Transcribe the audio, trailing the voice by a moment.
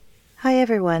Hi,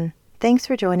 everyone. Thanks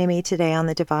for joining me today on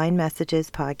the Divine Messages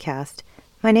podcast.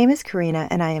 My name is Karina,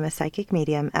 and I am a psychic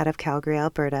medium out of Calgary,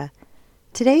 Alberta.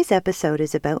 Today's episode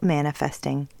is about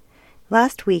manifesting.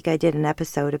 Last week, I did an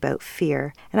episode about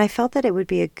fear, and I felt that it would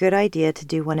be a good idea to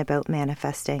do one about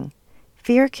manifesting.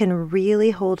 Fear can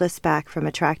really hold us back from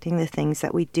attracting the things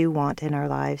that we do want in our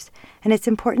lives, and it's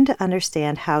important to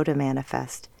understand how to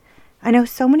manifest. I know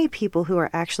so many people who are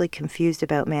actually confused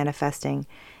about manifesting,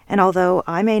 and although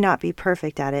I may not be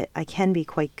perfect at it, I can be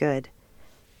quite good.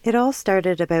 It all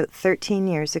started about 13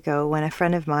 years ago when a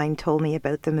friend of mine told me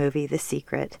about the movie The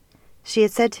Secret. She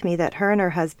had said to me that her and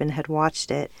her husband had watched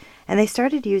it, and they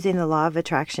started using the law of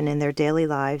attraction in their daily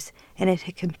lives, and it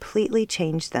had completely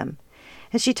changed them.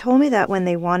 And she told me that when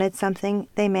they wanted something,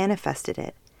 they manifested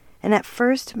it. And at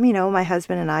first, my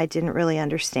husband and I didn't really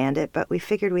understand it, but we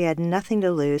figured we had nothing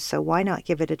to lose, so why not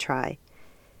give it a try?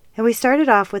 And we started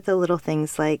off with the little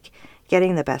things like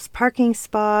getting the best parking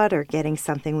spot or getting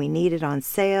something we needed on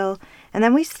sale, and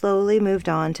then we slowly moved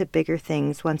on to bigger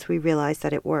things once we realized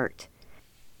that it worked.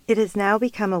 It has now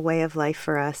become a way of life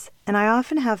for us, and I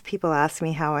often have people ask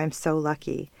me how I'm so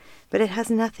lucky, but it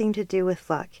has nothing to do with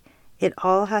luck. It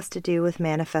all has to do with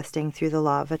manifesting through the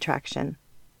law of attraction.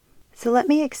 So let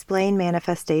me explain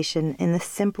manifestation in the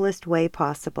simplest way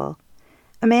possible.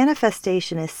 A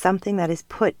manifestation is something that is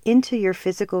put into your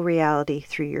physical reality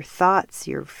through your thoughts,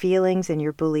 your feelings, and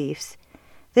your beliefs.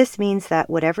 This means that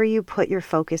whatever you put your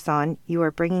focus on, you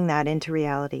are bringing that into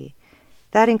reality.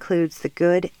 That includes the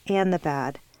good and the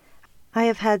bad. I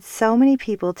have had so many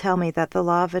people tell me that the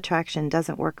law of attraction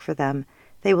doesn't work for them.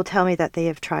 They will tell me that they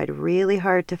have tried really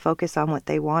hard to focus on what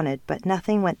they wanted, but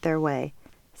nothing went their way.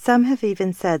 Some have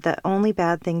even said that only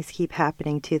bad things keep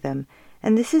happening to them.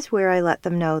 And this is where I let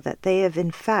them know that they have in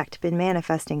fact been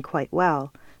manifesting quite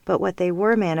well, but what they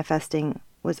were manifesting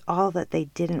was all that they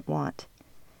didn't want.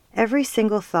 Every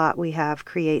single thought we have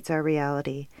creates our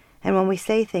reality, and when we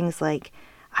say things like,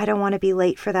 I don't want to be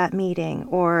late for that meeting,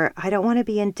 or I don't want to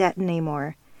be in debt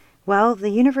anymore, well, the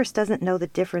universe doesn't know the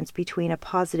difference between a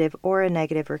positive or a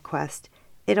negative request.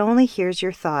 It only hears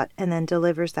your thought and then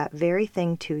delivers that very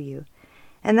thing to you.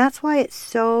 And that's why it's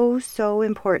so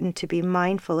important to be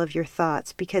mindful of your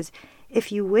thoughts, because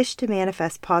if you wish to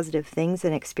manifest positive things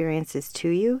and experiences to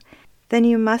you, then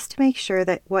you must make sure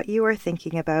that what you are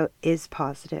thinking about is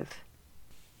positive.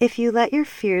 If you let your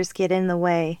fears get in the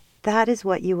way, that is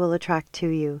what you will attract to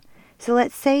you. So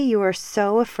let's say you are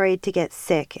so afraid to get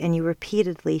sick and you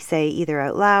repeatedly say either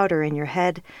out loud or in your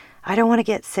head, I don't want to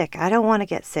get sick, I don't want to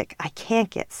get sick, I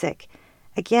can't get sick.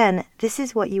 Again, this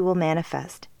is what you will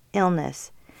manifest.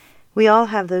 Illness. We all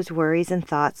have those worries and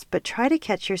thoughts, but try to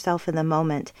catch yourself in the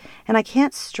moment. And I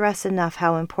can't stress enough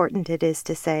how important it is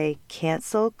to say,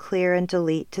 cancel, clear, and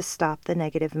delete to stop the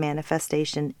negative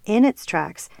manifestation in its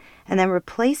tracks, and then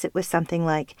replace it with something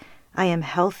like, I am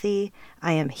healthy,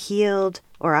 I am healed,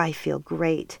 or I feel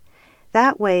great.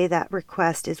 That way, that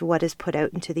request is what is put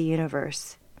out into the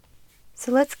universe.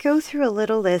 So let's go through a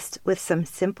little list with some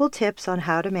simple tips on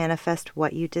how to manifest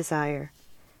what you desire.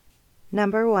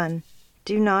 Number 1,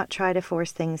 do not try to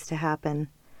force things to happen.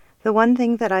 The one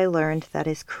thing that I learned that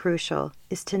is crucial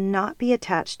is to not be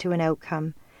attached to an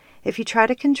outcome. If you try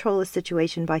to control a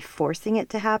situation by forcing it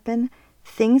to happen,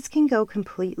 things can go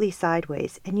completely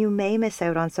sideways and you may miss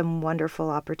out on some wonderful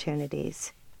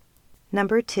opportunities.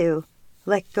 Number 2,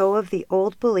 let go of the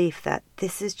old belief that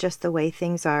this is just the way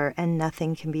things are and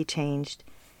nothing can be changed.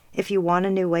 If you want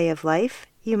a new way of life,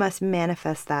 you must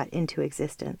manifest that into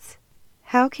existence.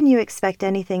 How can you expect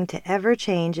anything to ever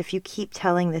change if you keep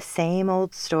telling the same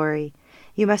old story?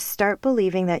 You must start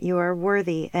believing that you are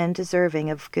worthy and deserving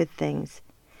of good things.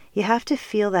 You have to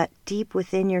feel that deep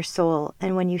within your soul,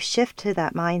 and when you shift to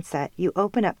that mindset, you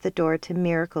open up the door to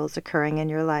miracles occurring in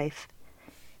your life.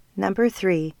 Number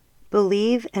 3,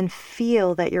 believe and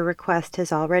feel that your request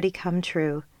has already come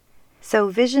true. So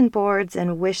vision boards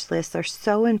and wish lists are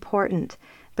so important,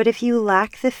 but if you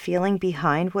lack the feeling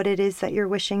behind what it is that you're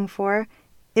wishing for,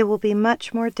 it will be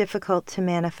much more difficult to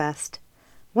manifest.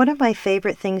 One of my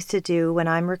favorite things to do when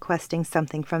I'm requesting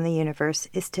something from the universe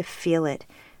is to feel it.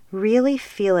 Really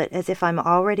feel it as if I'm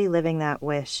already living that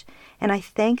wish, and I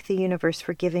thank the universe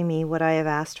for giving me what I have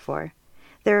asked for.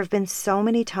 There have been so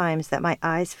many times that my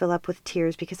eyes fill up with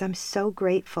tears because I'm so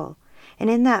grateful, and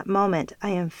in that moment I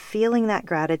am feeling that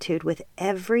gratitude with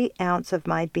every ounce of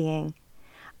my being.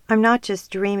 I'm not just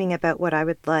dreaming about what I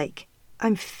would like.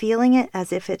 I'm feeling it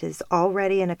as if it is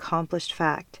already an accomplished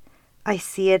fact. I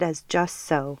see it as just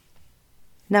so.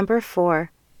 Number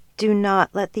 4, do not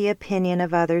let the opinion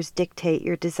of others dictate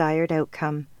your desired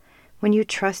outcome. When you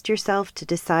trust yourself to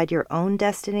decide your own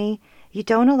destiny, You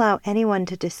don't allow anyone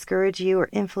to discourage you or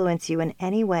influence you in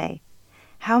any way.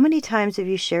 How many times have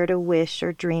you shared a wish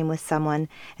or dream with someone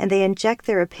and they inject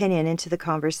their opinion into the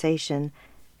conversation,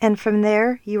 and from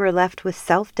there you are left with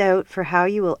self-doubt for how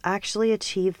you will actually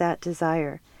achieve that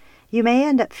desire? You may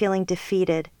end up feeling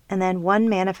defeated, and then one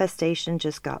manifestation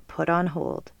just got put on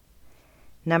hold.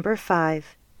 Number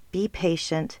 5, be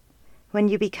patient. When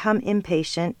you become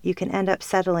impatient, you can end up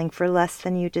settling for less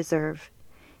than you deserve.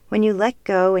 When you let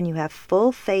go and you have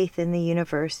full faith in the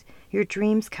universe, your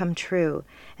dreams come true,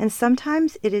 and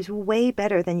sometimes it is way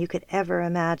better than you could ever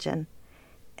imagine.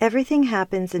 Everything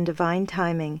happens in divine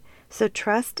timing, so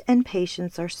trust and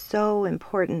patience are so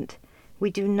important. We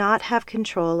do not have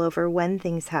control over when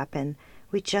things happen.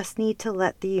 We just need to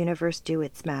let the universe do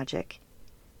its magic.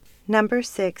 Number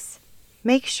 6,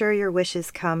 make sure your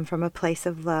wishes come from a place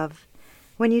of love.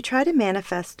 When you try to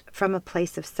manifest from a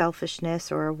place of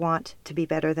selfishness or a want to be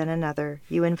better than another,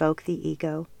 you invoke the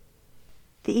ego.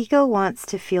 The ego wants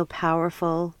to feel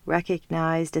powerful,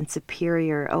 recognized, and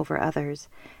superior over others.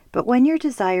 But when your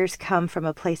desires come from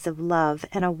a place of love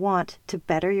and a want to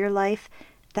better your life,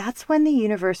 that's when the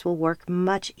universe will work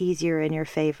much easier in your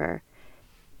favor.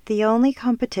 The only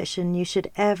competition you should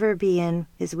ever be in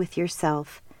is with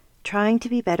yourself, trying to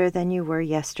be better than you were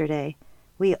yesterday.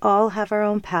 We all have our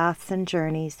own paths and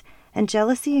journeys, and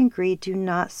jealousy and greed do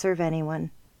not serve anyone.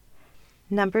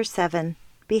 Number 7,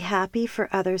 be happy for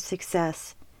others'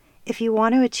 success. If you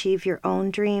want to achieve your own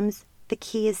dreams, the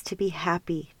key is to be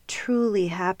happy, truly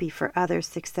happy for others'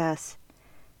 success.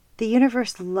 The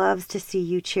universe loves to see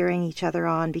you cheering each other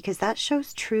on because that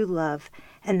shows true love,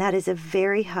 and that is a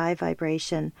very high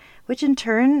vibration, which in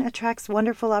turn attracts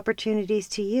wonderful opportunities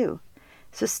to you.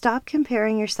 So stop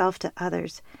comparing yourself to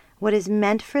others. What is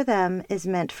meant for them is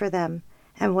meant for them,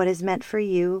 and what is meant for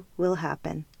you will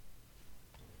happen.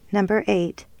 Number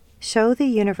 8, show the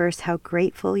universe how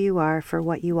grateful you are for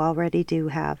what you already do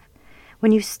have.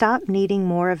 When you stop needing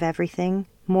more of everything,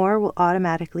 more will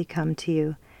automatically come to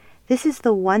you. This is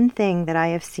the one thing that I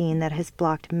have seen that has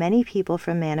blocked many people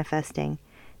from manifesting.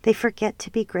 They forget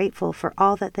to be grateful for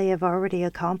all that they have already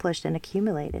accomplished and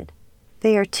accumulated.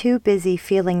 They are too busy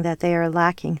feeling that they are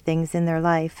lacking things in their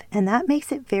life, and that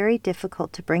makes it very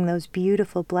difficult to bring those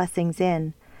beautiful blessings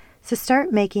in. So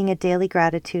start making a daily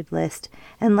gratitude list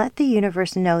and let the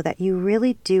universe know that you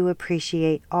really do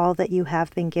appreciate all that you have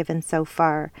been given so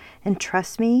far, and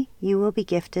trust me, you will be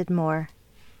gifted more.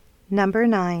 Number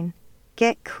 9,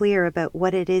 get clear about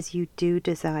what it is you do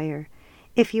desire.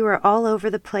 If you are all over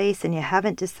the place and you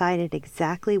haven't decided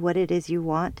exactly what it is you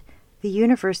want, the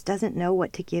universe doesn't know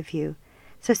what to give you.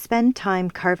 So spend time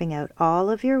carving out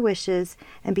all of your wishes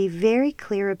and be very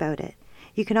clear about it.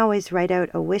 You can always write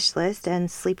out a wish list and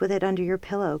sleep with it under your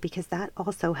pillow because that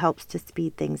also helps to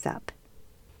speed things up.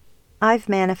 I've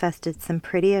manifested some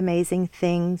pretty amazing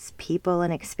things, people,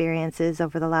 and experiences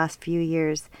over the last few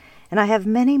years, and I have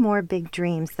many more big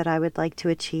dreams that I would like to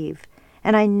achieve.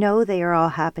 And I know they are all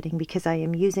happening because I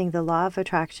am using the law of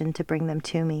attraction to bring them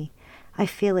to me. I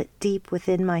feel it deep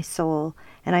within my soul,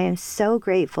 and I am so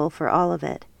grateful for all of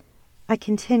it. I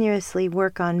continuously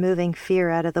work on moving fear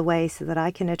out of the way so that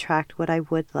I can attract what I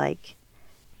would like.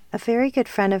 A very good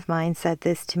friend of mine said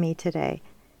this to me today.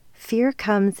 Fear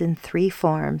comes in 3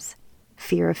 forms: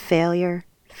 fear of failure,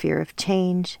 fear of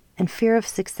change, and fear of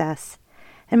success.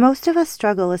 And most of us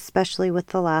struggle especially with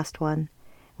the last one.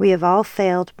 We have all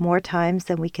failed more times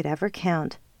than we could ever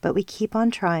count, but we keep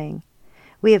on trying.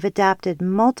 We have adapted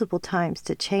multiple times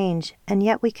to change, and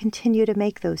yet we continue to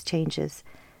make those changes.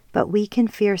 But we can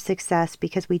fear success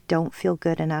because we don't feel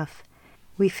good enough.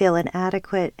 We feel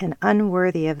inadequate and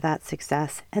unworthy of that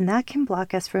success, and that can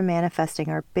block us from manifesting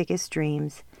our biggest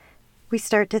dreams. We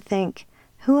start to think,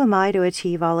 who am I to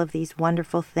achieve all of these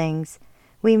wonderful things?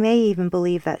 We may even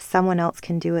believe that someone else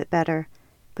can do it better.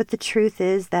 But the truth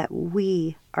is that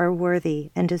we are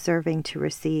worthy and deserving to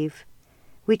receive.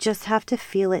 We just have to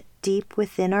feel it deep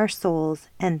within our souls,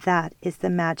 and that is the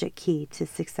magic key to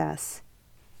success.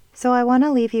 So I want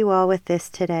to leave you all with this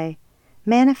today.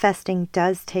 Manifesting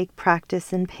does take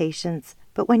practice and patience,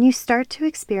 but when you start to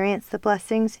experience the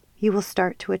blessings, you will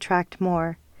start to attract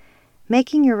more.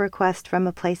 Making your request from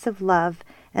a place of love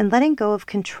and letting go of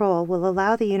control will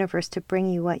allow the universe to bring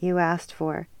you what you asked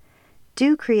for.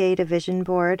 Do create a vision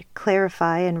board,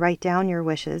 clarify and write down your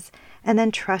wishes, and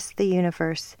then trust the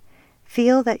universe.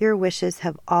 Feel that your wishes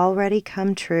have already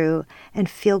come true and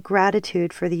feel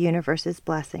gratitude for the universe's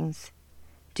blessings.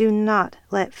 Do not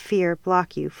let fear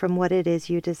block you from what it is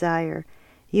you desire.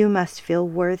 You must feel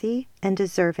worthy and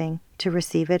deserving to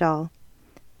receive it all.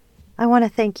 I want to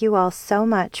thank you all so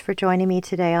much for joining me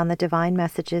today on the Divine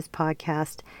Messages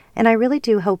podcast, and I really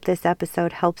do hope this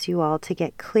episode helps you all to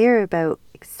get clear about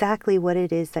exactly what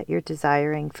it is that you're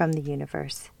desiring from the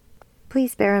universe.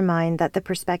 Please bear in mind that the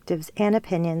perspectives and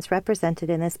opinions represented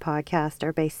in this podcast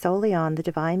are based solely on the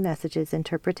Divine Messages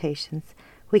interpretations.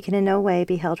 We can in no way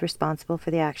be held responsible for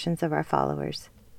the actions of our followers.